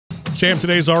Sam,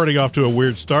 today's already off to a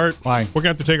weird start. Why? We're going to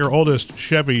have to take our oldest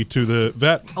Chevy to the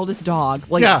vet. Oldest dog.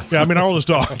 Well, Yeah. Yeah, I mean, our oldest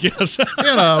dog, yes.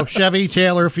 Chevy,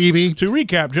 Taylor, Phoebe. To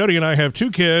recap, Jodi and I have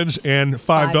 2 kids and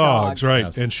 5 dogs, right?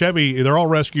 Yes. And Chevy, they're all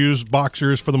rescues,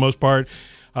 boxers for the most part.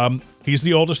 He's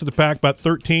the oldest of the pack, about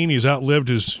 13. He's outlived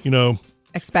his,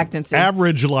 expectancy.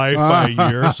 average life by a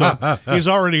year, so he's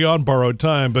already on borrowed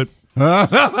time. But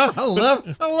I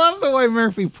love the way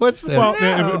Murphy puts this. well,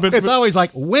 It's always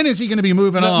like, when is he going to be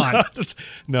moving on?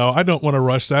 No, I don't want to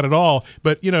rush that at all.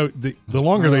 But the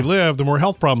longer they live, the more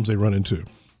health problems they run into.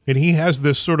 And he has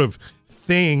this sort of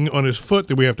thing on his foot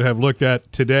that we have to have looked at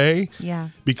today. Yeah.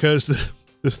 Because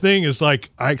this thing is like,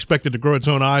 I expect it to grow its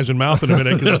own eyes and mouth in a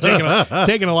minute because it's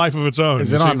taking a life of its own.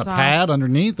 Is it on the pad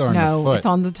underneath or on the foot? No, it's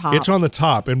on the top. It's on the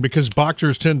top, and because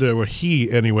boxers tend to, or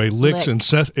he anyway, licks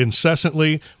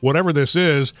incessantly. Whatever this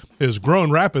is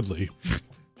grown rapidly,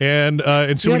 and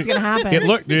so what's going to happen? It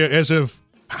looked as of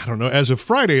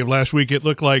Friday of last week, it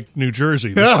looked like New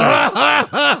Jersey.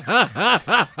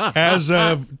 As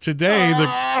of today,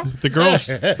 the girls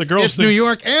It's think, New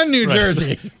York and New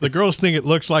Jersey. The girls think it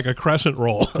looks like a crescent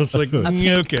roll. It's like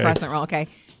okay, Crescent roll. Okay.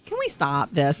 Can we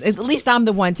stop this? At least I'm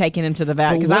the one taking him to the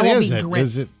vet because I What won't is be it? grit.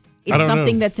 Is it? It's I don't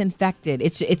something know. that's infected.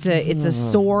 It's a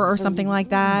sore or something like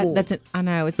that. I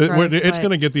know it's gross, it's but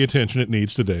going to get the attention it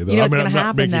needs today, though. You know what's I'm going to not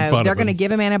happen making though? fun They're of going to him.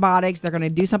 give him antibiotics. They're going to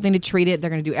do something to treat it. They're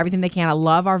going to do everything they can. I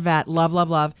love our vet. Love.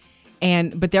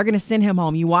 But they're going to send him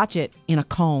home. You watch it in a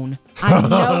cone. I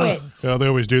know it. Well, they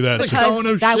always do that. The cone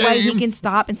of That way he shame. can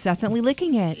stop incessantly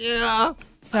licking it. Yeah.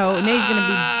 So now he's going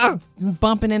to be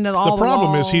bumping into all The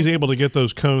problem is walls. he's able to get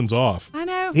those cones off. I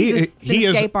know. He He's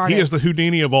an escape artist. is the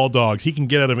Houdini of all dogs. He can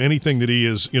get out of anything that he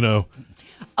is,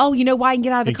 Oh, you know why he can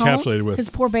get out of the cone? Encapsulated with. Because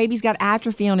poor baby's got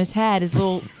atrophy on his head.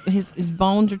 His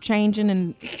bones are changing,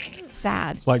 and it's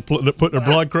sad. It's like putting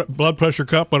a blood pressure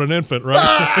cup on an infant,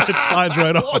 right? It slides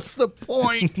right off. What's the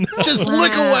point? Just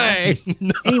lick away.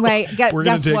 Anyway, We're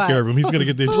going to take care of him. He's going to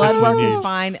get the Blood attention work he is needs.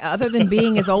 fine. Other than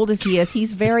being as old as he is,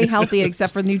 he's very healthy,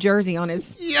 except for New Jersey on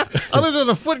his. Yeah. Other than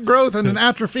a foot growth and an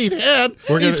atrophied head,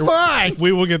 he's fine.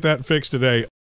 We will get that fixed today.